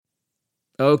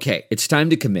Okay, it's time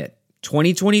to commit.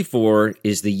 2024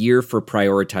 is the year for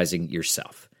prioritizing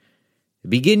yourself.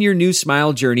 Begin your new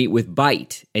smile journey with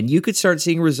Byte, and you could start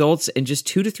seeing results in just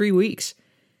 2 to 3 weeks.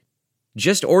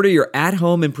 Just order your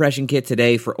at-home impression kit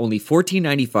today for only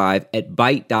 $14.95 at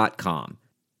Byte.com.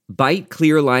 Byte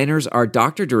clear liners are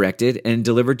doctor-directed and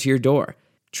delivered to your door.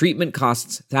 Treatment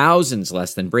costs thousands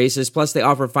less than braces, plus they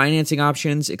offer financing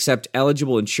options, accept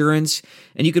eligible insurance,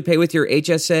 and you could pay with your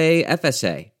HSA,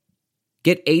 FSA.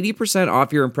 Get 80%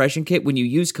 off your impression kit when you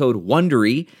use code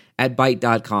WONDERY at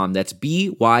Byte.com. That's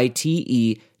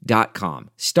BYTE.com.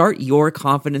 Start your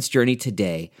confidence journey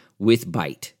today with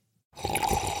Byte.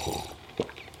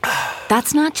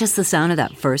 That's not just the sound of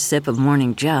that first sip of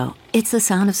Morning Joe. It's the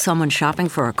sound of someone shopping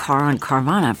for a car on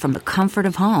Carvana from the comfort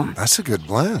of home. That's a good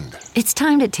blend. It's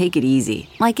time to take it easy,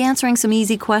 like answering some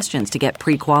easy questions to get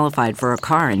pre-qualified for a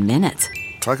car in minutes.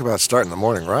 Talk about starting the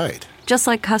morning right. Just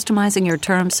like customizing your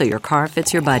terms so your car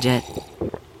fits your budget.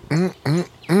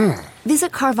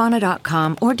 Visit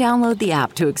Carvana.com or download the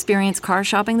app to experience car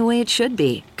shopping the way it should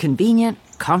be. Convenient,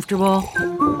 comfortable.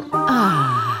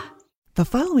 Ah. The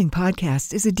following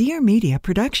podcast is a Dear Media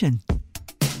production.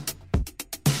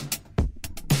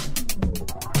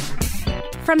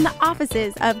 From the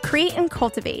offices of Create and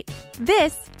Cultivate,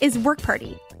 this is Work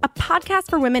Party, a podcast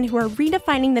for women who are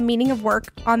redefining the meaning of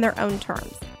work on their own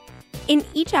terms. In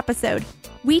each episode,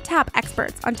 we tap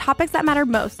experts on topics that matter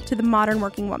most to the modern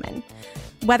working woman.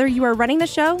 Whether you are running the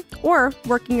show or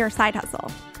working your side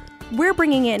hustle, we're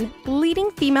bringing in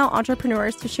leading female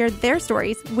entrepreneurs to share their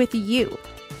stories with you.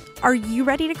 Are you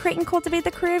ready to create and cultivate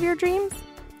the career of your dreams?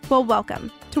 Well,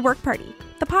 welcome to Work Party,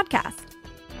 the podcast.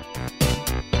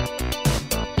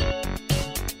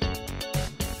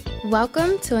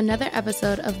 Welcome to another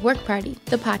episode of Work Party,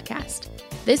 the podcast.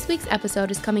 This week's episode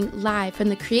is coming live from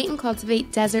the Create and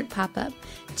Cultivate Desert Pop-Up.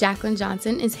 Jacqueline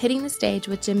Johnson is hitting the stage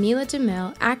with Jameela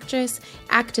Jamil, actress,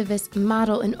 activist,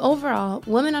 model, and overall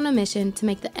woman on a mission to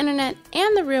make the internet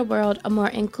and the real world a more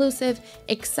inclusive,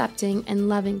 accepting, and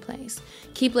loving place.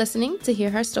 Keep listening to hear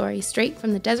her story straight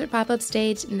from the Desert Pop-Up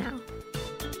stage now.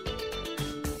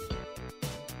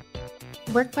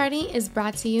 Work Party is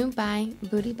brought to you by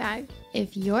Booty Bag.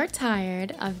 If you're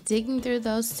tired of digging through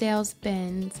those sales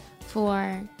bins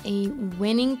for a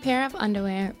winning pair of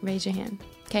underwear, raise your hand.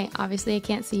 Okay, obviously I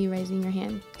can't see you raising your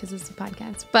hand because it's a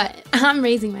podcast, but I'm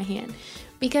raising my hand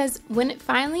because when it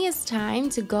finally is time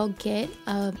to go get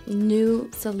a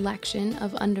new selection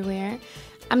of underwear,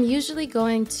 I'm usually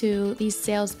going to these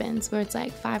sales bins where it's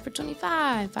like 5 for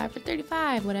 $25, 5 for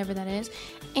 $35, whatever that is.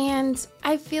 And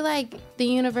I feel like the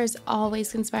universe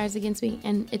always conspires against me,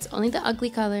 and it's only the ugly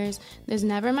colors. There's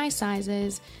never my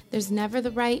sizes. There's never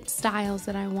the right styles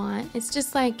that I want. It's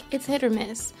just like, it's hit or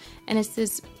miss. And it's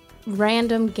this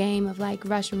random game of like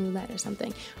Russian roulette or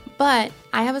something. But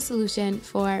I have a solution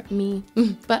for me,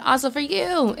 but also for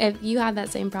you if you have that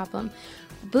same problem.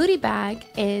 Booty Bag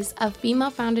is a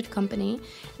female-founded company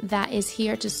that is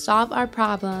here to solve our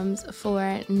problems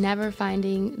for never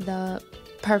finding the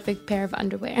perfect pair of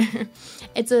underwear.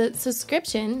 It's a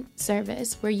subscription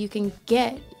service where you can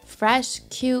get fresh,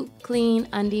 cute, clean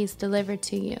undies delivered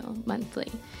to you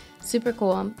monthly. Super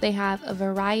cool. They have a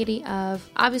variety of,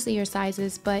 obviously your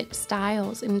sizes, but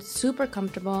styles, and super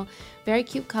comfortable, very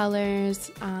cute colors.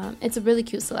 It's a really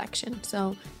cute selection,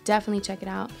 so definitely check it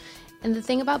out. And the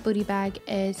thing about Booty Bag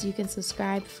is you can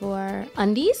subscribe for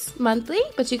undies monthly,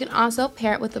 but you can also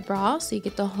pair it with a bra, so you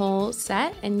get the whole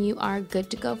set and you are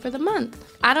good to go for the month.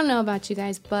 I don't know about you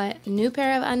guys, but new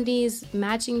pair of undies,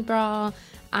 matching bra,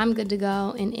 I'm good to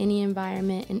go in any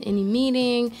environment, in any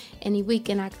meeting, any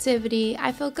weekend activity.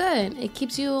 I feel good. It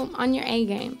keeps you on your A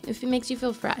game. If it makes you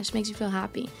feel fresh, makes you feel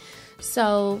happy.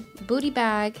 So Booty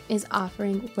Bag is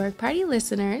offering Work Party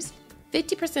listeners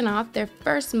 50% off their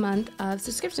first month of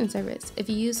subscription service if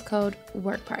you use code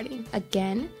WORKPARTY.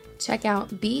 Again, check out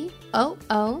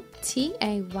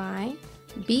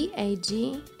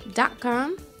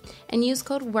BOOTAYBAG.com and use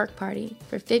code WORKPARTY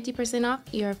for 50% off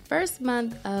your first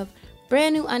month of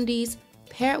brand new undies.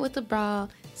 Pair it with a bra,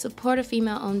 support a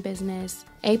female-owned business,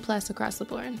 A+ across the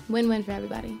board. Win-win for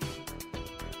everybody.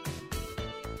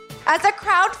 As a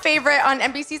crowd favorite on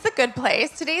NBC's The Good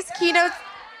Place, today's keynote...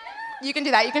 You can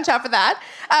do that. You can shout for that.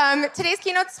 Today's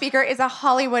keynote speaker is a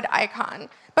Hollywood icon,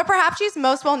 but perhaps she's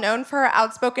most well known for her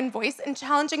outspoken voice in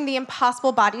challenging the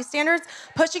impossible body standards,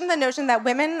 pushing the notion that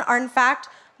women are, in fact,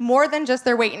 more than just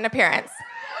their weight and appearance.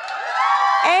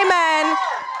 Amen.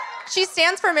 She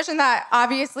stands for a mission that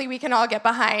obviously we can all get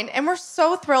behind, and we're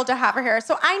so thrilled to have her here.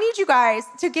 So I need you guys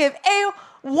to give a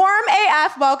warm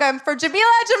AF welcome for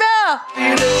Jameela Jamil.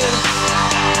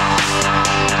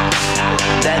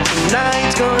 That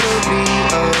tonight's gonna be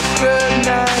a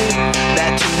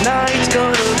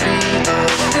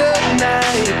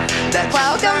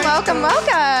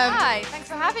Welcome. Hi, thanks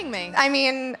for having me. I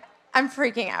mean, I'm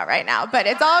freaking out right now, but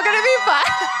it's all gonna be fun.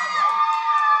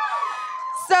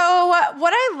 So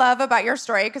what I love about your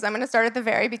story, because I'm gonna start at the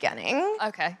very beginning.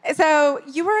 Okay. So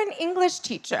you were an English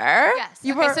teacher. Yes.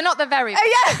 You okay, were, so not the very yeah,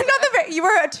 not the very, you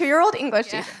were a 2-year-old English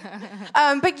teacher.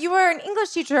 But you were an English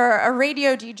teacher, a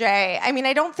radio DJ. I mean,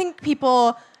 I don't think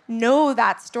people know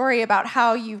that story about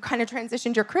how you kind of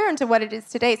transitioned your career into what it is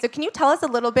today. So can you tell us a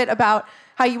little bit about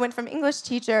how you went from English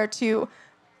teacher to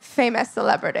famous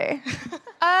celebrity?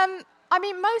 I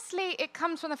mean, mostly it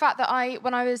comes from the fact that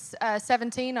when I was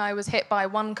 17, I was hit by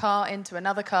one car into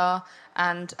another car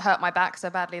and hurt my back so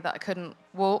badly that I couldn't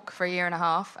walk for a year and a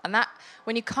half. And that,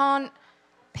 when you can't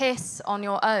piss on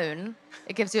your own,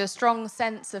 it gives you a strong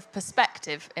sense of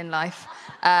perspective in life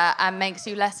and makes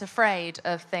you less afraid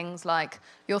of things like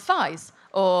your thighs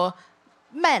or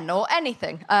men or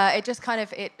anything. It just kind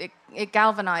of, it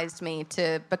galvanized me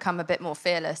to become a bit more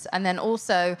fearless. And then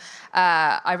also,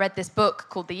 I read this book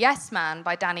called The Yes Man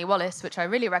by Danny Wallace, which I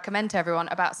really recommend to everyone,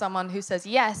 about someone who says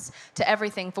yes to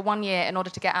everything for 1 year in order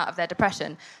to get out of their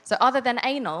depression. So other than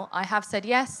anal, I have said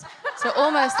yes to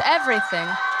almost everything.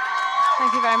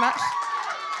 Thank you very much.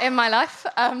 In my life.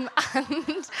 And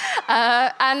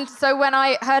so when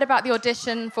I heard about the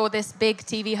audition for this big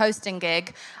TV hosting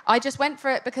gig, I just went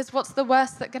for it because what's the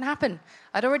worst that can happen?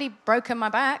 I'd already broken my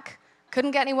back.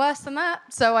 Couldn't get any worse than that.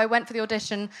 So I went for the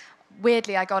audition.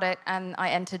 Weirdly, I got it, and I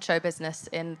entered show business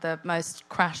in the most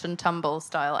crash and tumble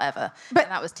style ever. But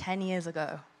that was 10 years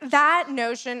ago. That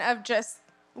notion of just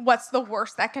what's the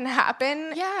worst that can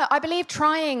happen? Yeah, I believe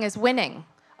trying is winning.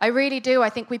 I really do. I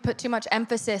think we put too much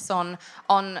emphasis on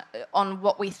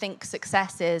what we think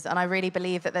success is, and I really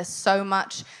believe that there's so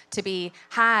much to be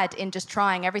had in just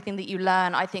trying everything that you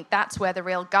learn. I think that's where the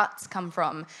real guts come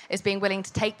from, is being willing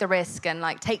to take the risk and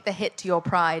like take the hit to your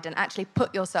pride and actually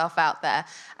put yourself out there.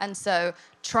 And so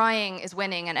trying is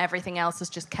winning, and everything else is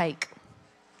just cake.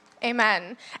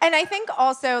 Amen. And I think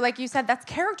also, like you said, that's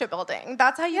character building.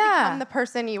 That's how you become the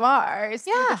person you are, is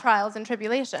through the trials and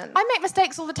tribulations. I make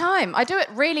mistakes all the time. I do it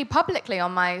really publicly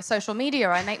on my social media.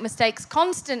 I make mistakes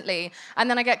constantly, and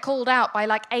then I get called out by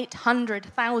like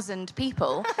 800,000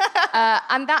 people.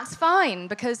 And that's fine,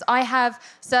 because I have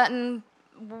certain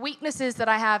weaknesses that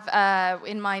I have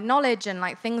in my knowledge and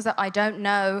like things that I don't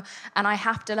know, and I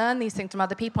have to learn these things from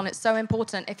other people. And it's so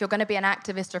important, if you're going to be an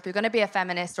activist or if you're going to be a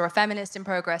feminist or a feminist in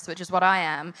progress, which is what I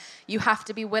am, you have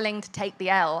to be willing to take the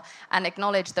L and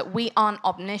acknowledge that we aren't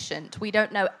omniscient. We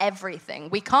don't know everything.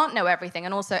 We can't know everything,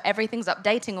 and also everything's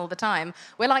updating all the time.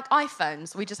 We're like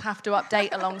iPhones. We just have to update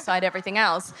alongside everything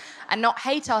else and not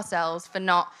hate ourselves for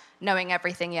not knowing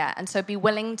everything yet. And so be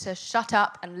willing to shut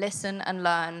up and listen and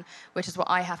learn, which is what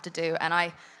I have to do. And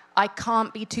I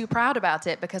can't be too proud about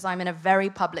it, because I'm in a very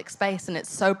public space, and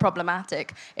it's so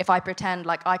problematic if I pretend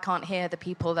like I can't hear the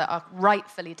people that are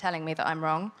rightfully telling me that I'm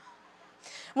wrong.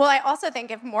 Well, I also think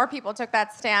if more people took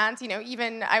that stance, you know,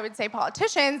 even I would say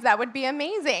politicians, that would be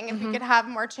amazing. If we could have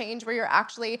more change where you're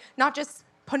actually not just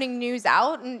putting news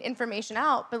out and information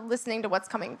out, but listening to what's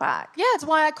coming back. Yeah, it's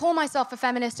why I call myself a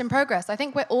feminist in progress. I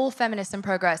think we're all feminists in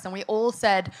progress, and we all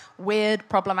said weird,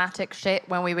 problematic shit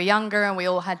when we were younger, and we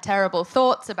all had terrible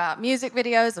thoughts about music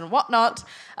videos and whatnot.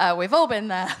 We've all been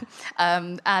there.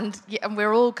 And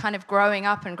we're all kind of growing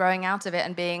up and growing out of it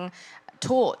and being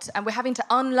taught, and we're having to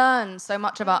unlearn so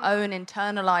much of our own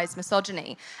internalized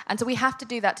misogyny. And so we have to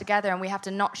do that together, and we have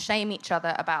to not shame each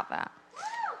other about that.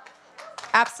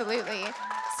 Absolutely.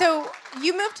 So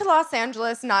you moved to Los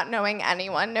Angeles not knowing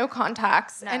anyone, no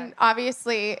contacts, and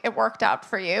obviously it worked out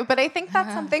for you. But I think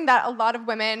that's something that a lot of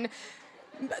women,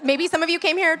 maybe some of you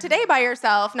came here today by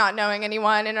yourself, not knowing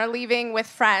anyone, and are leaving with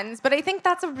friends. But I think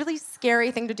that's a really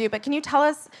scary thing to do. But can you tell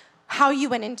us how you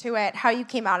went into it, how you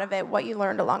came out of it, what you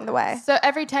learned along the way? So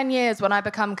every 10 years, when I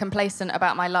become complacent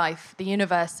about my life, the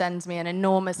universe sends me an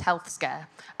enormous health scare.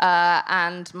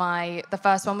 And the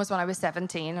first one was when I was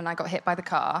 17 and I got hit by the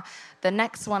car. The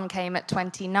next one came at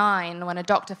 29 when a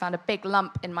doctor found a big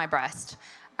lump in my breast.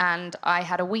 And I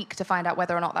had a week to find out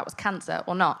whether or not that was cancer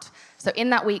or not. So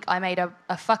in that week, I made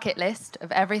a fuck it list of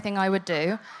everything I would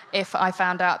do if I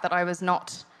found out that I was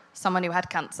not someone who had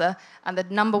cancer, and the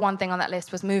number one thing on that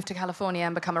list was move to California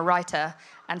and become a writer.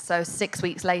 And so 6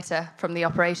 weeks later from the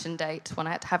operation date, when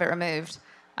I had to have it removed,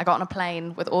 I got on a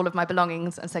plane with all of my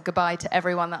belongings and said goodbye to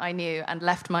everyone that I knew and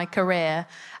left my career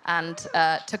and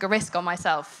took a risk on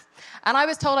myself. And I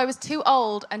was told I was too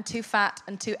old and too fat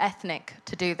and too ethnic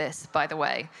to do this, by the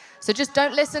way. So just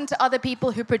don't listen to other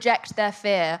people who project their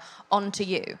fear onto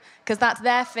you, because that's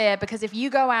their fear. Because if you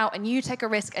go out and you take a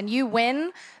risk and you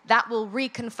win, that will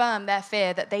reconfirm their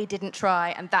fear that they didn't try,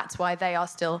 and that's why they are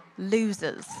still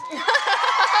losers.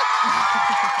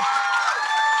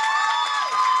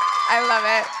 I love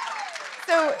it.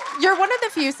 So you're one of the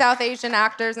few South Asian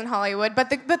actors in Hollywood, but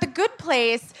the Good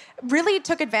Place really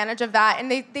took advantage of that,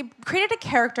 and they created a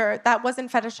character that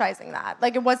wasn't fetishizing that.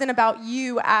 Like, it wasn't about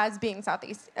you as being South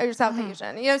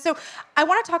Asian. You know, so I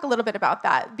want to talk a little bit about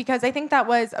that, because I think that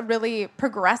was a really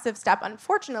progressive step,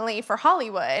 unfortunately, for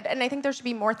Hollywood, and I think there should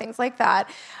be more things like that.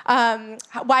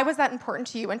 Why was that important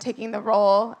to you when taking the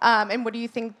role, and what do you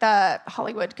think that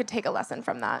Hollywood could take a lesson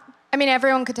from that? I mean,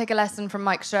 everyone could take a lesson from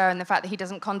Mike Schur and the fact that he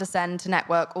doesn't condescend to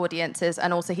network audiences,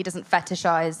 and also he doesn't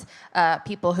fetishize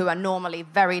people who are normally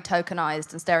very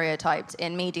tokenized and stereotyped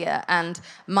in media. And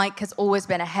Mike has always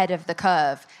been ahead of the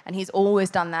curve, and he's always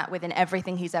done that within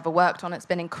everything he's ever worked on. It's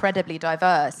been incredibly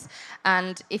diverse.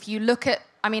 And if you look at,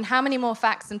 I mean, how many more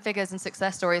facts and figures and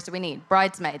success stories do we need?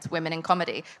 Bridesmaids, Women in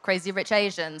Comedy, Crazy Rich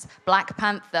Asians, Black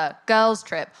Panther, Girls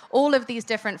Trip, all of these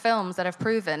different films that have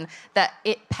proven that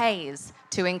it pays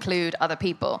to include other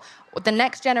people. The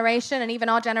next generation, and even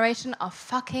our generation, are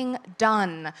fucking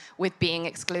done with being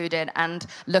excluded and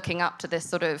looking up to this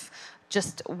sort of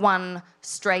just one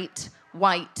straight,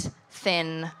 white,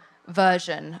 thin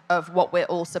version of what we're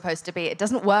all supposed to be. It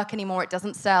doesn't work anymore, it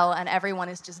doesn't sell, and everyone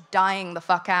is just dying the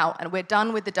fuck out, and we're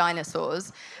done with the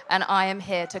dinosaurs, and I am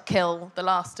here to kill the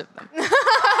last of them.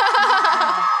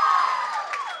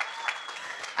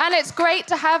 And it's great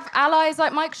to have allies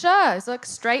like Mike Schur, who's like a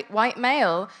straight white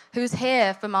male who's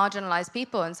here for marginalized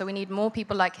people, and so we need more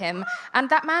people like him. And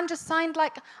that man just signed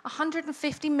like a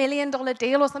 $150 million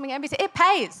deal or something at NBC. It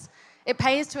pays. It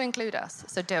pays to include us,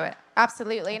 so do it.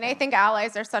 Absolutely, and I think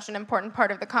allies are such an important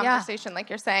part of the conversation, like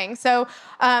you're saying. So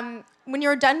when you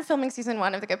were done filming season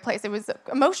 1 of The Good Place, it was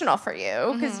emotional for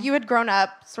you, because you had grown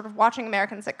up sort of watching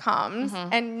American sitcoms,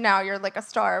 and now you're like a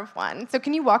star of one. So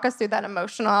can you walk us through that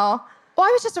emotional... Well,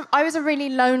 I was a really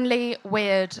lonely,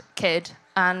 weird kid,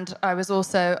 and I was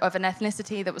also of an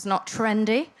ethnicity that was not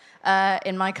trendy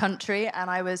in my country, and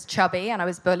I was chubby, and I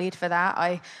was bullied for that.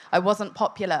 I wasn't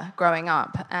popular growing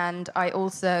up, and I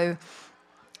also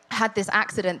had this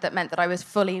accident that meant that I was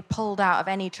fully pulled out of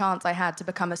any chance I had to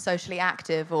become a socially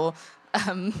active or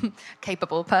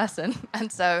capable person. And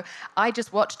so I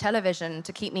just watch television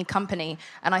to keep me company,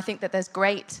 and I think that there's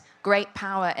great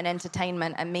power in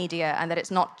entertainment and media, and that it's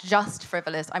not just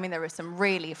frivolous. I mean, there is some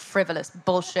really frivolous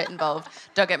bullshit involved.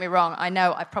 Don't get me wrong. I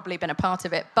know I've probably been a part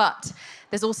of it, but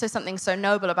there's also something so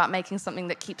noble about making something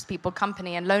that keeps people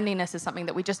company, and loneliness is something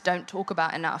that we just don't talk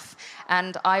about enough.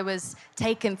 And I was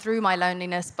taken through my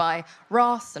loneliness by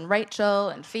Ross and Rachel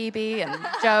and Phoebe and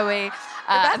Joey,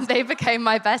 and they became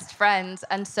my best friends.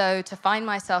 And so to find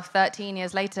myself 13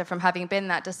 years later, from having been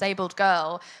that disabled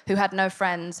girl who had no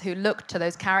friends, who looked to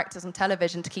those characters on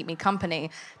television to keep me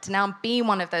company, to now be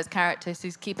one of those characters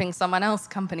who's keeping someone else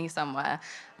company somewhere,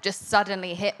 just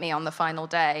suddenly hit me on the final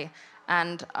day.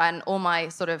 And all my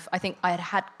sort of, I think I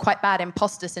had quite bad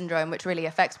imposter syndrome, which really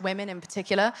affects women in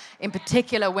particular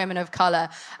women of color.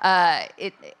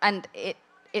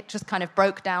 It just kind of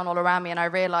broke down all around me, and I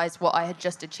realized what I had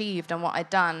just achieved and what I'd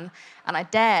done. And I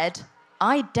dared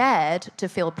to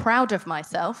feel proud of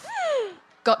myself.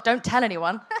 God, don't tell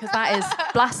anyone, because that is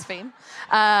blaspheme.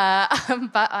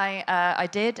 But I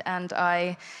did, and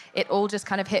it all just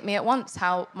kind of hit me at once,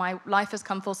 how my life has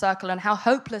come full circle, and how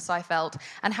hopeless I felt,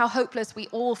 and how hopeless we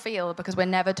all feel, because we're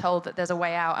never told that there's a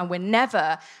way out, and we're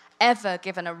never, ever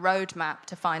given a roadmap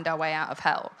to find our way out of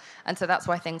hell. And so that's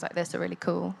why things like this are really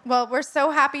cool. Well, we're so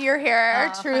happy you're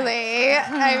here, truly.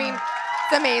 I mean,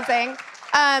 it's amazing.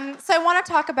 So I want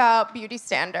to talk about beauty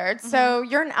standards. So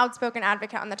you're an outspoken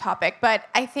advocate on the topic, but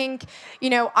I think,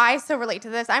 I so relate to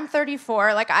this. I'm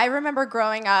 34. Like, I remember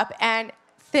growing up and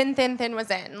thin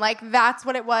was in. Like, that's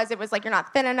what it was. It was like, you're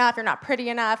not thin enough, you're not pretty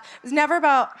enough. It was never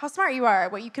about how smart you are,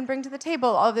 what you can bring to the table,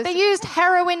 all of this. They used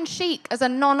heroin chic as a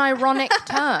non-ironic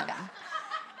term.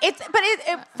 But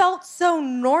it felt so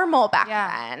normal back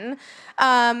then.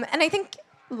 And I think,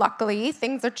 luckily,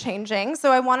 things are changing.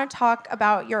 So I want to talk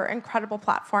about your incredible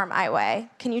platform, iWay.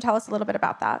 Can you tell us a little bit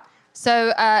about that?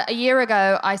 So a year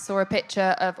ago, I saw a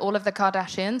picture of all of the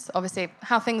Kardashians. Obviously,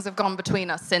 how things have gone between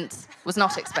us since was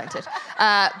not expected.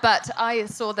 But I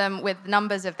saw them with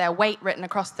numbers of their weight written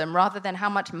across them, rather than how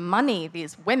much money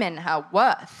these women are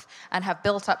worth and have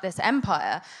built up this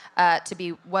empire to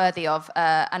be worthy of.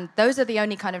 And those are the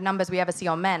only kind of numbers we ever see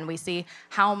on men. We see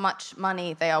how much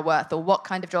money they are worth, or what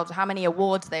kind of jobs, or how many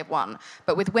awards they've won.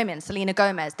 But with women, Selena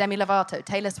Gomez, Demi Lovato,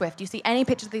 Taylor Swift, you see any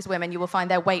pictures of these women, you will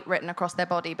find their weight written across their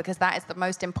body, because that is the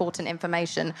most important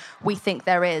information we think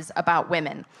there is about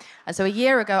women. And so a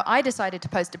year ago, I decided to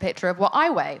post a picture of what I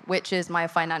weigh, which is my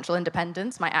financial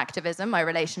independence, my activism, my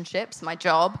relationships, my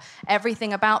job,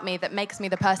 everything about me that makes me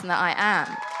the person that I am.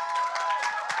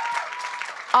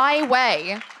 I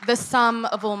weigh the sum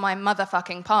of all my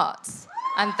motherfucking parts.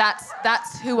 And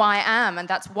that's who I am, and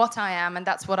that's what I am, and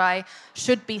that's what I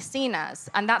should be seen as.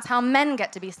 And that's how men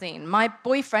get to be seen. My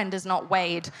boyfriend is not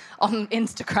weighed on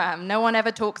Instagram. No one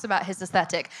ever talks about his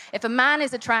aesthetic. If a man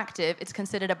is attractive, it's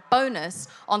considered a bonus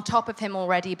on top of him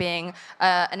already being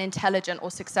an intelligent or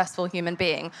successful human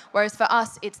being. Whereas for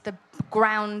us, it's the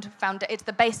it's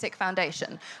the basic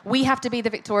foundation. We have to be the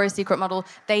Victoria's Secret model.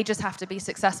 They just have to be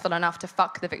successful enough to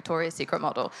fuck the Victoria's Secret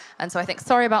model. And so I think,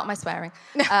 sorry about my swearing.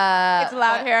 It's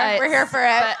loud here. We're here for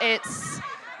it. But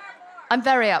I'm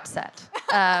very upset.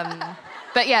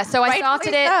 But yeah, so I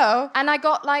started it, and I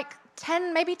got like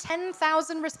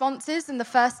 10,000 responses in the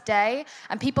first day,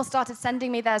 and people started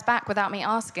sending me theirs back without me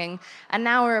asking. And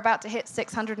now we're about to hit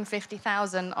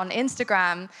 650,000 on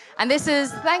Instagram. And this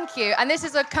is, thank you, and this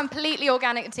is a completely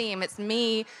organic team. It's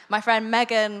me, my friend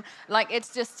Megan. Like,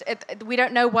 it's just, we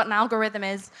don't know what an algorithm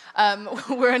is.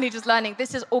 We're only just learning.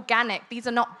 This is organic. These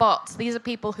are not bots. These are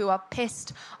people who are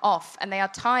pissed off, and they are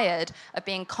tired of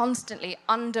being constantly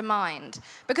undermined.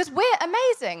 Because we're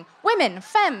amazing. Women,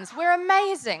 femmes, we're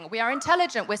amazing. We are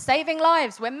intelligent, we're saving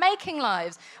lives, we're making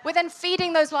lives. We're then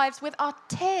feeding those lives with our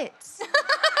tits.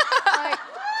 Like,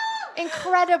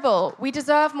 incredible. We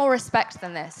deserve more respect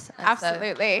than this. And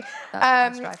absolutely.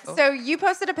 So you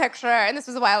posted a picture, and this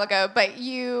was a while ago, but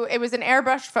it was an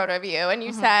airbrushed photo of you, and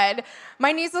you said,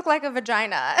 my knees look like a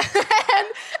vagina.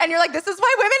 and you're like, this is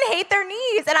why women hate their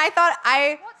knees. And I thought,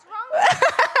 what's wrong?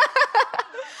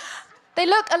 They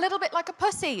look a little bit like a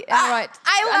pussy, right?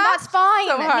 And that's fine.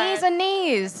 So hard. Knees are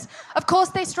knees. Of course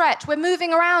they stretch. We're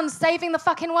moving around, saving the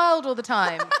fucking world all the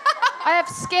time. I have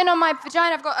skin on my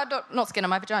vagina. I've got, not skin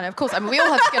on my vagina, of course. I mean, we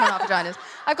all have skin on our vaginas.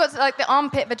 I've got, like, the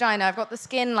armpit vagina. I've got the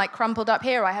skin, like, crumpled up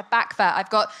here. I have back fat.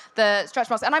 I've got the stretch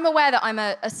marks. And I'm aware that I'm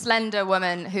a slender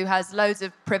woman who has loads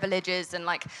of privileges. And,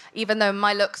 like, even though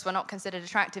my looks were not considered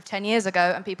attractive 10 years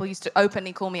ago, and people used to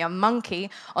openly call me a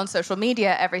monkey on social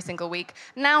media every single week,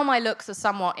 now my looks are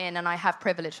somewhat in, and I have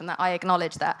privilege from that. I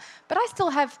acknowledge that. But I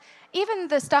still have, even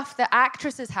the stuff that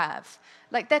actresses have,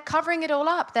 like, they're covering it all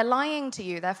up. They're lying to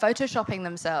you. They're photoshopping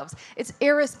themselves. It's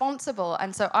irresponsible.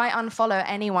 And so I unfollow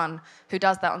anyone who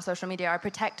does that on social media. I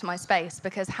protect my space,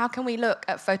 because how can we look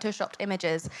at photoshopped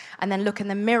images and then look in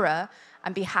the mirror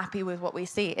and be happy with what we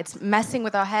see? It's messing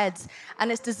with our heads,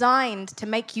 and it's designed to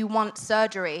make you want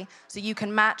surgery so you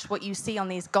can match what you see on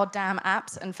these goddamn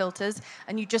apps and filters,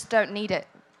 and you just don't need it.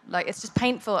 Like, it's just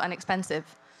painful and expensive.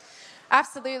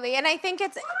 Absolutely. And I think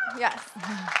it's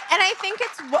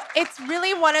it's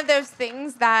really one of those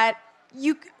things that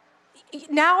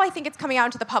now I think it's coming out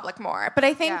into the public more. But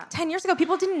I think 10 years ago,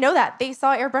 people didn't know that. They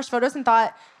saw airbrush photos and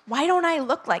thought, why don't I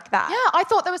look like that? Yeah, I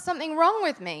thought there was something wrong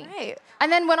with me. Right. And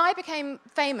then when I became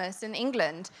famous in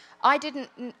England,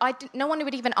 no one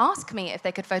would even ask me if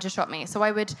they could Photoshop me. So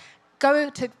I would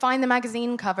go to find the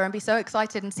magazine cover and be so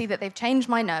excited and see that they've changed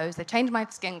my nose, they've changed my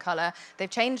skin color, they've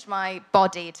changed my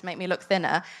body to make me look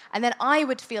thinner. And then I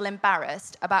would feel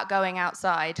embarrassed about going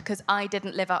outside because I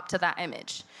didn't live up to that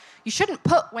image. You shouldn't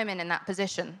put women in that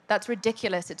position. That's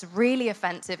ridiculous. It's really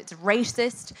offensive. It's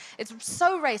racist. It's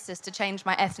so racist to change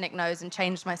my ethnic nose and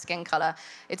change my skin color.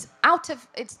 It's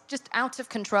just out of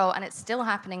control, and it's still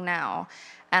happening now.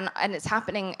 And it's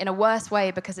happening in a worse way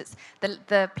because it's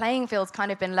the playing field's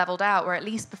kind of been leveled out, where at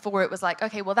least before it was like,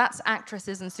 okay, well, that's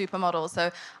actresses and supermodels, so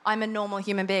I'm a normal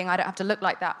human being, I don't have to look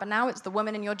like that. But now it's the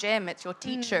woman in your gym, it's your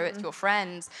teacher, it's your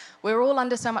friends. We're all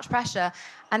under so much pressure,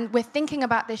 and we're thinking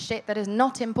about this shit that is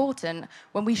not important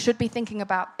when we should be thinking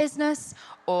about business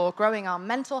or growing our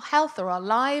mental health or our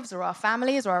lives or our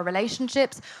families or our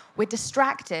relationships. We're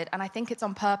distracted, and I think it's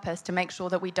on purpose to make sure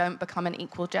that we don't become an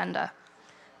equal gender.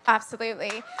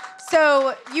 Absolutely.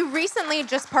 So you recently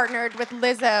just partnered with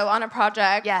Lizzo on a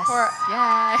project. Yes.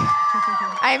 Yeah.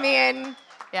 I mean,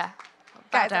 yeah.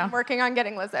 Guys, I'm working on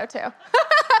getting Lizzo too.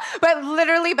 But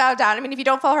literally bow down. I mean, if you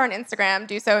don't follow her on Instagram,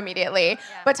 do so immediately. Yeah.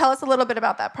 But tell us a little bit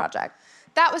about that project.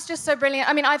 That was just so brilliant.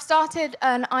 I mean, I've started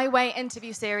an I Weigh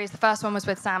interview series. The first one was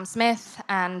with Sam Smith,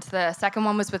 and the second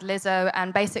one was with Lizzo.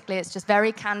 And basically, it's just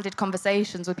very candid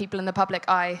conversations with people in the public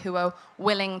eye who are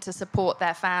willing to support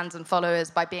their fans and followers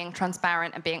by being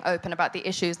transparent and being open about the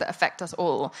issues that affect us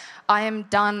all. I am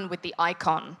done with the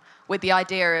icon, with the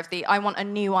idea of I want a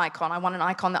new icon. I want an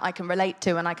icon that I can relate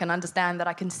to and I can understand, that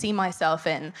I can see myself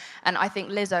in. And I think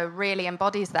Lizzo really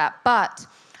embodies that. But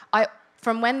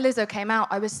from when Lizzo came out,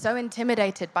 I was so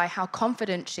intimidated by how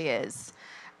confident she is.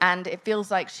 And it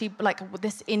feels like she, like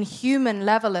this inhuman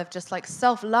level of just like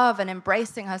self-love and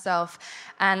embracing herself.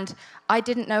 And I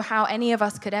didn't know how any of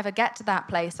us could ever get to that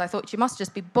place. I thought she must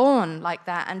just be born like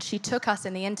that. And she took us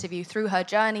in the interview through her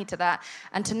journey to that.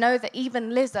 And to know that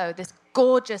even Lizzo, this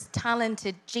gorgeous,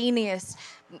 talented, genius,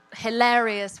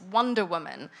 hilarious Wonder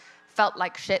Woman, felt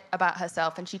like shit about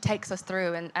herself, and she takes us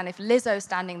through. And if Lizzo's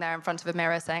standing there in front of a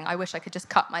mirror saying, I wish I could just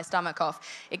cut my stomach off,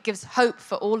 it gives hope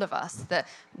for all of us that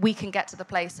we can get to the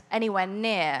place anywhere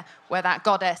near where that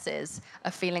goddess is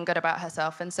of feeling good about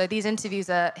herself. And so these interviews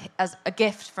are as a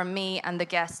gift from me and the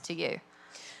guest to you.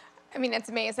 I mean, it's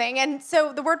amazing. And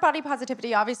so the word body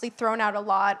positivity obviously thrown out a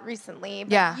lot recently.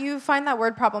 But Yeah. you find that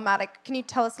word problematic. Can you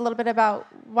tell us a little bit about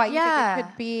why you think it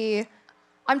could be...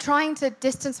 I'm trying to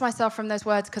distance myself from those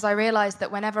words because I realize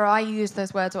that whenever I use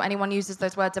those words or anyone uses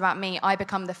those words about me, I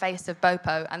become the face of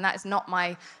BOPO, and that is not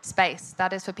my space.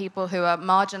 That is for people who are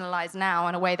marginalized now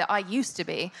in a way that I used to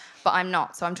be, but I'm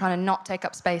not. So I'm trying to not take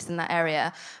up space in that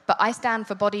area. But I stand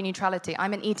for body neutrality.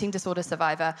 I'm an eating disorder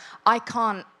survivor.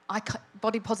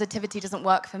 Body positivity doesn't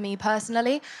work for me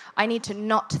personally. I need to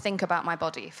not think about my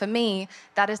body. For me,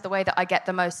 that is the way that I get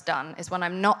the most done, is when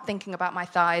I'm not thinking about my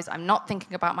thighs, I'm not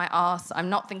thinking about my ass, I'm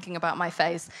not thinking about my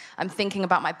face, I'm thinking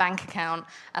about my bank account,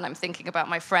 and I'm thinking about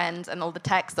my friends and all the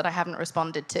texts that I haven't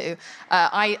responded to.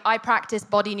 I practice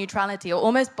body neutrality, or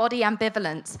almost body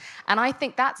ambivalence, and I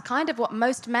think that's kind of what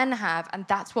most men have, and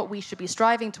that's what we should be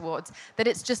striving towards. That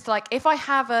it's just like, if I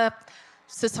have a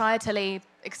societally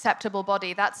acceptable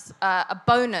body, that's a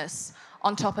bonus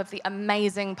on top of the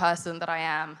amazing person that I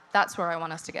am. That's where I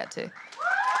want us to get to.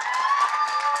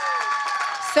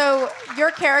 So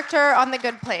your character on The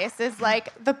Good Place is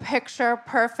like the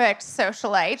picture-perfect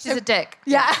socialite. She's a dick.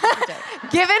 Yeah. She's a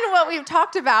dick. Given what we've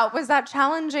talked about, was that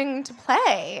challenging to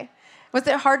play? Was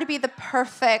it hard to be the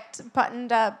perfect,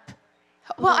 buttoned-up...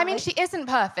 Well, I mean, she isn't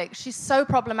perfect. She's so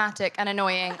problematic and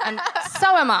annoying, and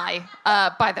so am I,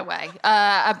 by the way.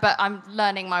 But I'm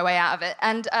learning my way out of it.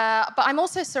 And but I'm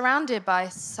also surrounded by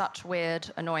such weird,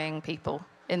 annoying people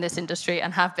in this industry,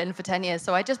 and have been for 10 years.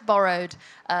 So I just borrowed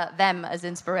them as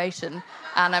inspiration,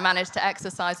 and I managed to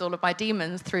exercise all of my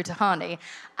demons through Tahani.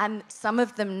 And some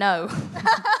of them know,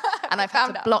 and I've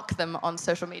had to block them on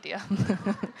social media.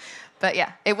 But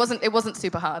yeah, it wasn't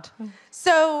super hard.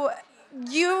 So...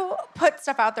 you put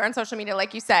stuff out there on social media,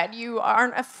 like you said. You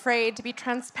aren't afraid to be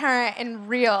transparent and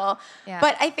real. Yeah.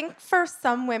 But I think for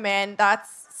some women, that's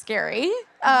scary,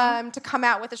 to come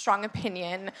out with a strong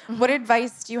opinion. Mm-hmm. What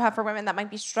advice do you have for women that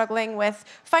might be struggling with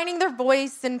finding their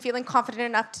voice and feeling confident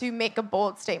enough to make a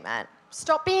bold statement?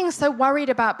 Stop being so worried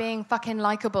about being fucking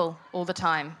likable all the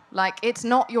time. Like, it's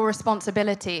not your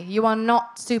responsibility. You are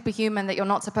not superhuman that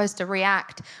you're not supposed to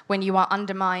react when you are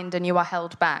undermined and you are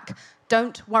held back.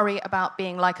 Don't worry about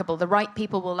being likable. The right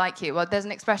people will like you. Well, there's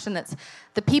an expression that's,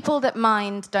 the people that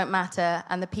mind don't matter,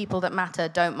 and the people that matter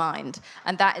don't mind.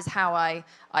 And that is how I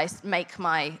make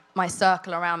my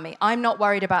circle around me. I'm not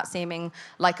worried about seeming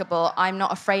likable. I'm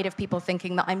not afraid of people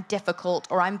thinking that I'm difficult,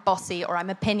 or I'm bossy, or I'm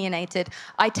opinionated.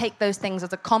 I take those things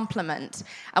as a compliment,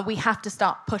 and we have to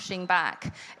start pushing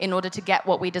back in order to get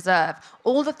what we deserve.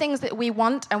 All the things that we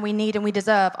want and we need and we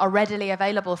deserve are readily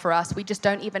available for us. We just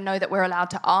don't even know that we're allowed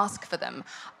to ask for them.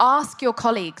 Ask your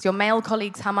colleagues, your male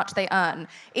colleagues, how much they earn.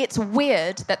 It's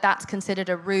weird that that's considered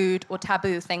a rude or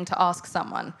taboo thing to ask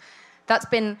someone.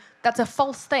 That's a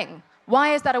false thing.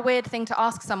 Why is that a weird thing to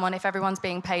ask someone if everyone's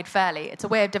being paid fairly? It's a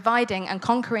way of dividing and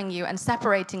conquering you and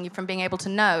separating you from being able to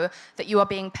know that you are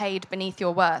being paid beneath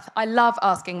your worth. I love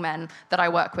asking men that I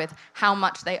work with how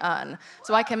much they earn,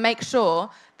 so I can make sure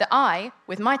that I,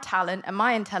 with my talent and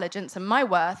my intelligence and my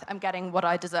worth, am getting what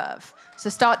I deserve. So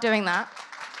start doing that.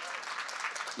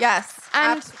 Yes,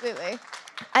 absolutely.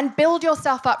 And build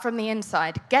yourself up from the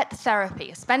inside. Get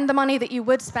therapy. Spend the money that you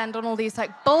would spend on all these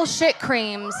like bullshit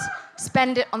creams.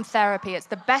 Spend it on therapy. It's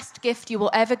the best gift you will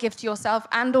ever give to yourself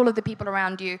and all of the people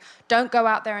around you. Don't go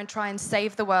out there and try and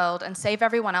save the world and save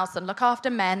everyone else and look after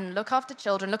men, look after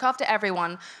children, look after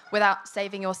everyone without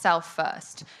saving yourself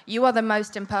first. You are the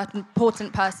most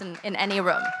important person in any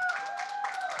room.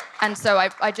 And so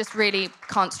I just really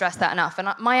can't stress that enough.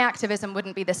 And my activism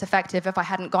wouldn't be this effective if I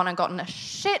hadn't gone and gotten a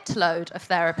shitload of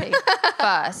therapy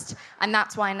first. And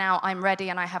that's why now I'm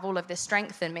ready and I have all of this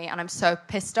strength in me, and I'm so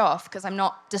pissed off because I'm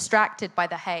not distracted by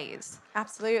the haze.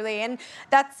 Absolutely. And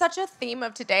that's such a theme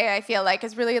of today, I feel like,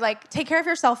 is really like, take care of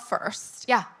yourself first.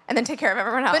 Yeah. And then take care of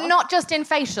everyone else. But not just in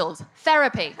facials.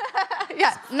 Therapy.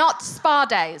 Yeah. Not spa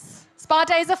days. Spa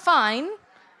days are fine.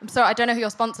 I'm sorry, I don't know who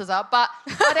your sponsors are, but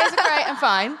spa days are great and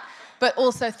fine. But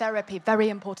also therapy, very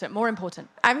important, more important.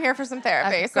 I'm here for some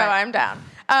therapy, Okay, so great. I'm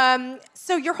down.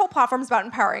 So your whole platform is about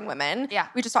empowering women. Yeah.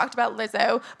 We just talked about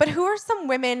Lizzo, but who are some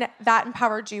women that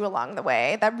empowered you along the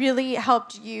way, that really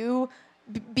helped you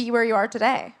be where you are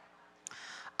today?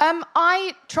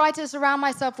 I try to surround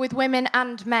myself with women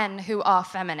and men who are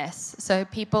feminists. So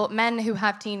men who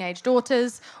have teenage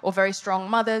daughters or very strong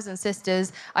mothers and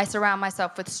sisters. I surround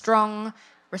myself with strong,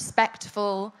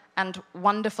 respectful, and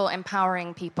wonderful,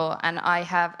 empowering people. And I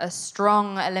have a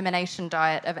strong elimination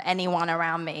diet of anyone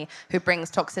around me who brings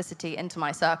toxicity into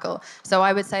my circle. So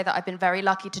I would say that I've been very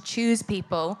lucky to choose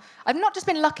people. I've not just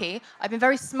been lucky, I've been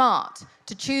very smart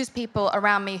to choose people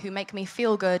around me who make me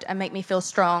feel good and make me feel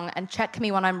strong and check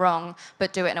me when I'm wrong,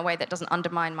 but do it in a way that doesn't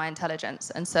undermine my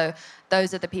intelligence. And so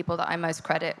those are the people that I most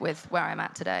credit with where I'm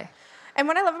at today. And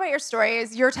what I love about your story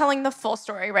is you're telling the full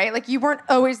story, right? Like, you weren't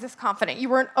always this confident. You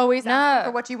weren't always asking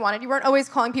for what you wanted. You weren't always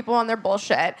calling people on their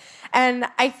bullshit. And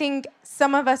I think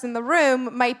some of us in the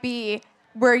room might be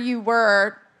where you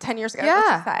were 10 years ago, let's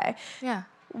just say. Yeah.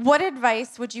 What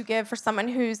advice would you give for someone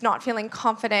who's not feeling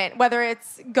confident, whether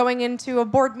it's going into a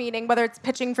board meeting, whether it's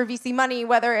pitching for VC money,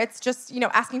 whether it's just,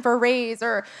 asking for a raise,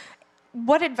 or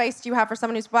what advice do you have for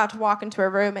someone who's about to walk into a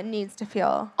room and needs to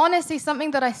feel? Honestly,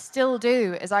 something that I still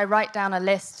do is I write down a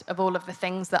list of all of the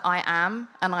things that I am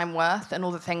and I'm worth and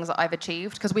all the things that I've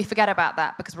achieved, because we forget about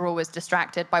that because we're always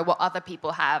distracted by what other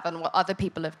people have and what other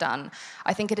people have done.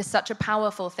 I think it is such a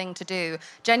powerful thing to do.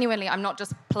 Genuinely, I'm not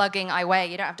just plugging iWay.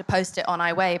 You don't have to post it on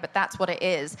iWay, but that's what it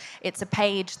is. It's a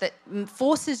page that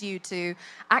forces you to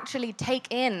actually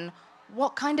take in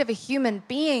what kind of a human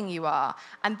being you are,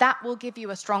 and that will give you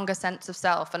a stronger sense of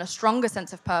self and a stronger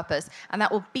sense of purpose, and that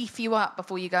will beef you up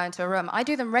before you go into a room. I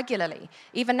do them regularly.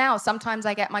 Even now, sometimes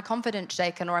I get my confidence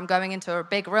shaken, or I'm going into a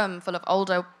big room full of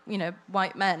older,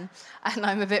 white men, and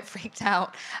I'm a bit freaked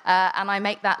out, and I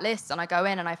make that list, and I go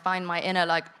in and I find my inner,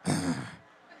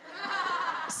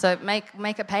 So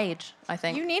make a page, I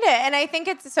think. You need it. And I think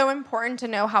it's so important to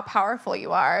know how powerful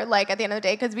you are, at the end of the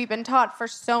day, because we've been taught for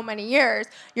so many years,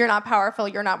 you're not powerful,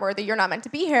 you're not worthy, you're not meant to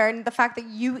be here. And the fact that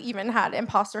you even had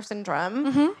imposter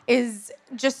syndrome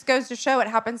just goes to show it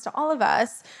happens to all of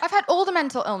us. I've had all the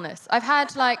mental illness. I've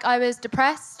had, I was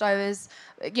depressed, I was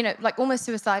almost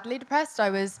suicidally depressed. I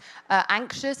was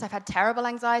anxious. I've had terrible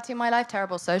anxiety in my life,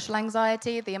 terrible social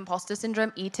anxiety, the imposter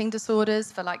syndrome, eating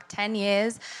disorders for 10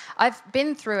 years. I've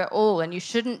been through it all, and you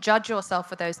shouldn't judge yourself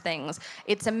for those things.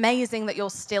 It's amazing that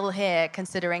you're still here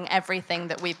considering everything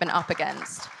that we've been up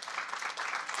against.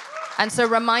 And so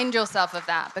remind yourself of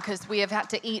that, because we have had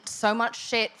to eat so much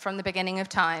shit from the beginning of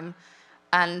time,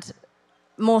 and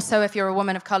more so if you're a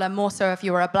woman of color, more so if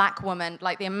you're a black woman,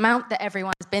 the amount that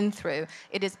everyone's been through,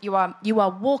 you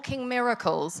are walking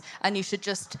miracles, and you should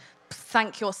just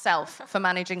thank yourself for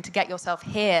managing to get yourself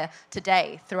here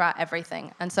today throughout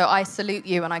everything. And so I salute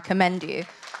you and I commend you.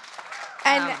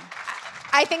 And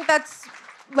I think that's,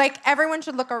 everyone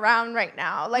should look around right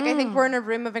now. I think we're in a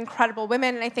room of incredible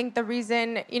women, and I think the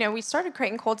reason, we started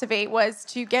Create and Cultivate was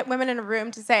to get women in a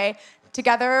room to say,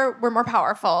 together, we're more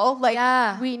powerful.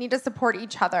 We need to support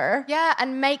each other. Yeah,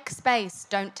 and make space.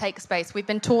 Don't take space. We've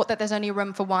been taught that there's only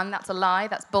room for one. That's a lie.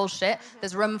 That's bullshit.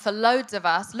 There's room for loads of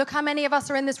us. Look how many of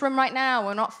us are in this room right now.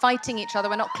 We're not fighting each other.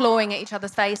 We're not clawing at each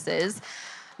other's faces.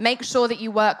 Make sure that you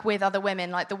work with other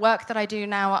women. The work that I do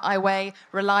now at iWay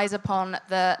relies upon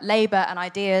the labor and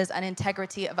ideas and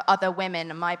integrity of other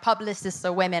women. My publicists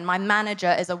are women. My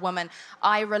manager is a woman.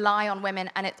 I rely on women,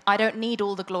 and I don't need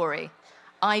all the glory.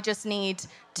 I just need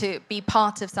to be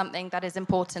part of something that is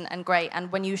important and great.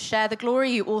 And when you share the glory,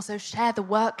 you also share the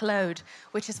workload,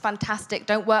 which is fantastic.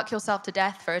 Don't work yourself to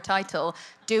death for a title.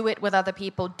 Do it with other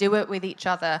people. Do it with each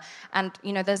other. And,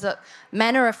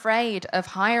 men are afraid of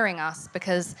hiring us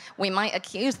because we might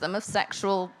accuse them of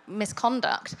sexual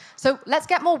misconduct. So let's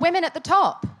get more women at the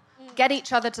top. Get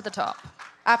each other to the top.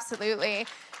 Absolutely.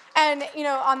 And,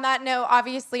 on that note,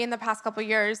 obviously in the past couple of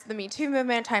years, the Me Too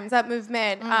movement, Time's Up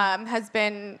movement has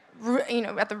been,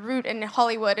 at the root in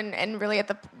Hollywood and really at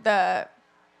the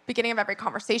beginning of every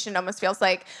conversation, it almost feels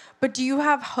like. But do you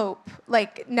have hope,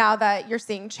 now that you're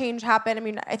seeing change happen? I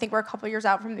mean, I think we're a couple of years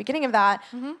out from the beginning of that.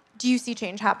 Do you see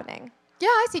change happening? Yeah,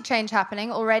 I see change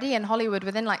happening already in Hollywood.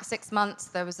 Within 6 months,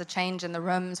 there was a change in the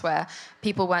rooms where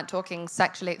people weren't talking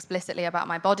sexually explicitly about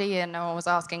my body, and no one was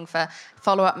asking for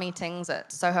follow-up meetings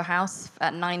at Soho House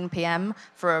at 9 p.m.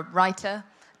 for a writer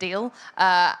deal.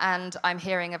 And I'm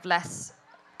hearing of less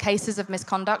cases of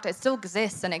misconduct. It still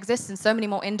exists, and exists in so many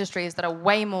more industries that are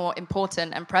way more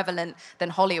important and prevalent than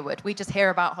Hollywood. We just hear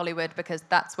about Hollywood because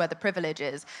that's where the privilege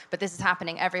is, but this is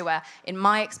happening everywhere. In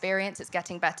my experience, it's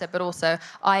getting better, but also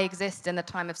I exist in the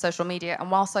time of social media,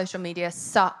 and while social media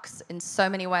sucks in so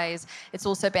many ways, it's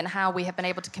also been how we have been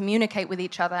able to communicate with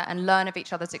each other and learn of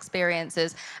each other's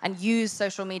experiences and use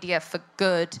social media for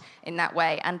good in that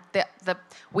way. And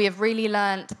we have really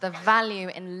learned the value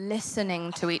in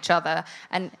listening to each other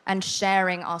and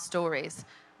sharing our stories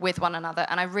with one another.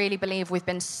 And I really believe we've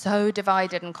been so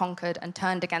divided and conquered and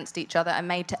turned against each other and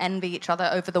made to envy each other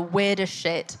over the weirdest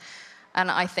shit. And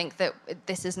I think that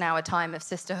this is now a time of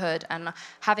sisterhood. And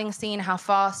having seen how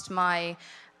fast my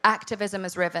activism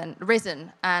has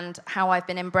risen and how I've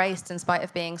been embraced in spite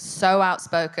of being so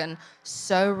outspoken,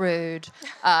 so rude,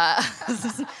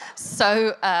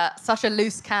 such a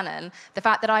loose cannon, the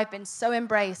fact that I've been so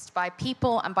embraced by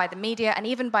people and by the media and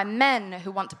even by men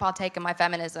who want to partake in my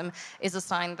feminism is a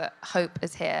sign that hope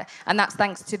is here. And that's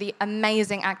thanks to the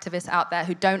amazing activists out there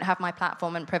who don't have my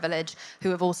platform and privilege, who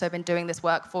have also been doing this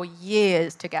work for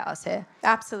years to get us here.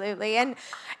 Absolutely. And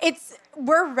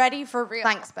we're ready for real.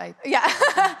 Thanks, babe. Yeah.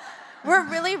 We're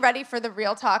really ready for the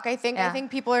real talk. I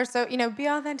think people are so, be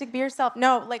authentic, be yourself.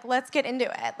 No, let's get into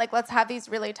it. Let's have these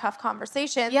really tough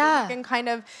conversations. Yeah. Where we can kind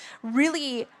of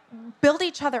really build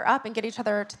each other up and get each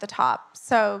other to the top.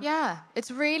 So yeah, it's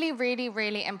really, really,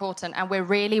 really important. And we're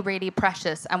really, really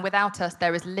precious. And without us,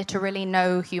 there is literally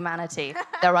no humanity.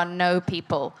 There are no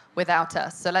people without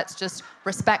us. So let's just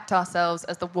respect ourselves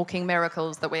as the walking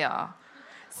miracles that we are.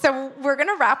 So we're going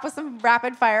to wrap with some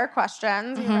rapid fire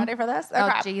questions. You ready for this? Oh,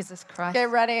 Jesus Christ.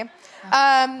 Get ready.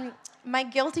 My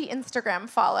guilty Instagram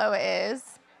follow is...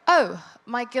 Oh,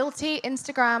 my guilty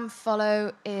Instagram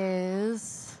follow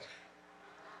is...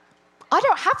 I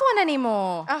don't have one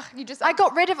anymore. Ugh, I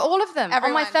got rid of all of them.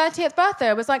 Everyone. On my 30th birthday,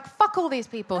 I was like, fuck all these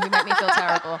people who make me feel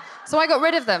terrible. So I got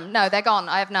rid of them. No, they're gone.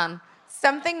 I have none.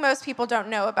 Something most people don't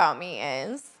know about me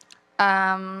is...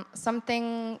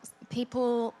 Something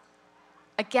people...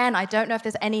 Again, I don't know if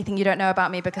there's anything you don't know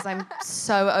about me because I'm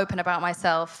so open about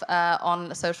myself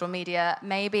on social media.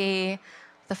 Maybe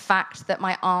the fact that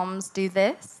my arms do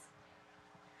this.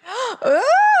 Ooh!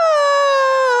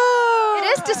 It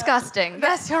is disgusting.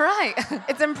 Yes, you're right.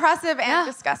 It's impressive and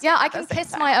disgusting. Yeah, I can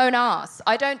kiss my own ass.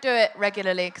 I don't do it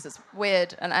regularly because it's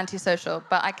weird and antisocial,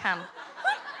 but I can.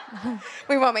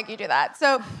 We won't make you do that.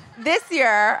 So this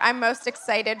year, I'm most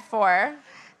excited for...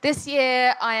 This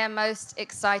year, I am most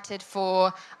excited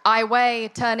for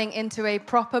iWay turning into a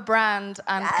proper brand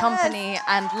and company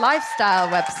and lifestyle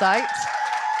website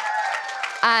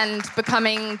and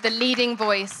becoming the leading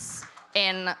voice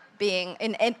in being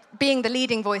the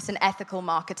leading voice in ethical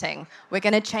marketing. We're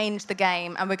going to change the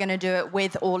game, and we're going to do it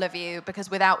with all of you, because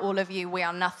without all of you, we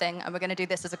are nothing, and we're going to do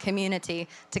this as a community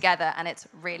together, and it's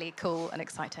really cool and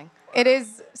exciting. It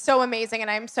is so amazing,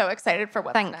 and I'm so excited for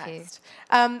what's next.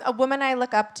 Thank you. A woman I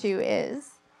look up to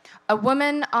is... A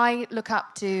woman I look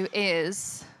up to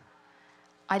is...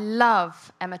 I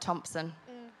love Emma Thompson.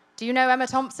 Do you know Emma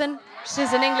Thompson?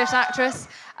 She's an English actress.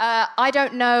 I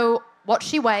don't know what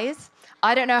she weighs.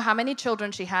 I don't know how many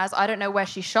children she has. I don't know where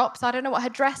she shops. I don't know what her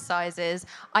dress size is.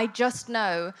 I just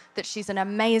know that she's an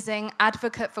amazing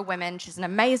advocate for women. She's an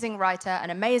amazing writer,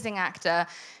 an amazing actor.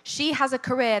 She has a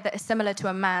career that is similar to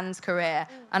a man's career,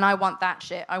 and I want that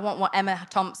shit. I want what Emma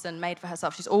Thompson made for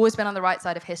herself. She's always been on the right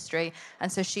side of history,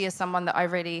 and so she is someone that I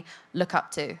really look up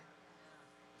to.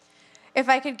 If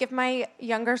I could give my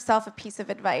younger self a piece of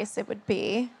advice, it would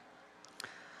be...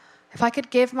 If I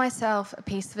could give myself a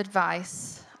piece of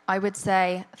advice... I would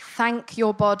say thank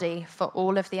your body for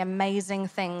all of the amazing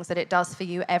things that it does for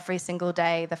you every single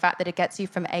day. The fact that it gets you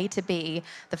from A to B,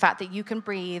 the fact that you can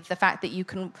breathe, the fact that you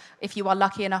can, if you are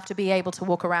lucky enough to be able to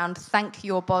walk around, thank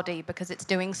your body because it's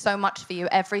doing so much for you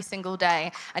every single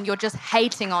day and you're just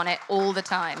hating on it all the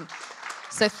time.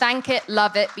 So thank it,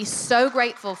 love it, be so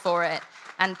grateful for it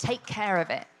and take care of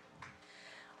it.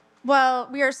 Well,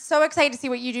 we are so excited to see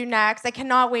what you do next. I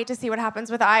cannot wait to see what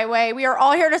happens with iWay. We are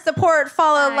all here to support,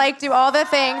 follow, like, do all the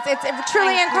things. It's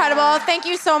truly incredible. Thank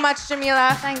you so much,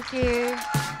 Jameela. Thank you.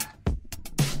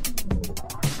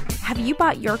 Have you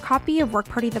bought your copy of Work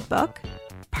Party the book?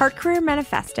 Part career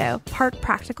manifesto, part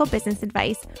practical business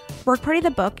advice, Work Party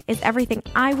the book is everything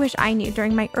I wish I knew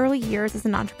during my early years as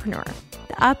an entrepreneur.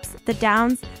 The ups, the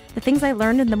downs, the things I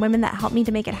learned, and the women that helped me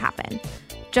to make it happen.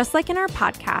 Just like in our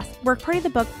podcast, Work Party the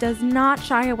book does not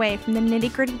shy away from the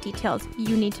nitty-gritty details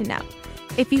you need to know.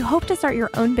 If you hope to start your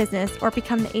own business or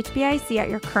become the HBIC at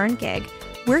your current gig,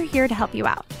 we're here to help you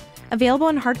out. Available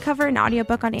in hardcover and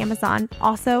audiobook on Amazon,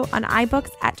 also on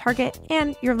iBooks at Target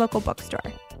and your local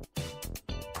bookstore.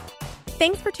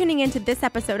 Thanks for tuning in to this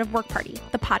episode of Work Party,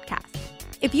 the podcast.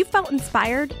 If you felt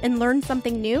inspired and learned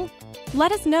something new,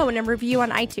 let us know in a review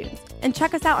on iTunes and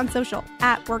check us out on social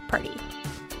at Work Party.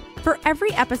 For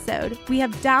every episode, we have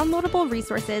downloadable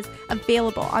resources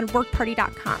available on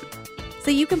workparty.com, so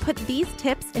you can put these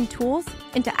tips and tools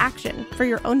into action for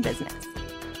your own business.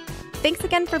 Thanks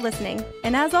again for listening,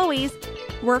 and as always,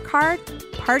 work hard,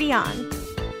 party on.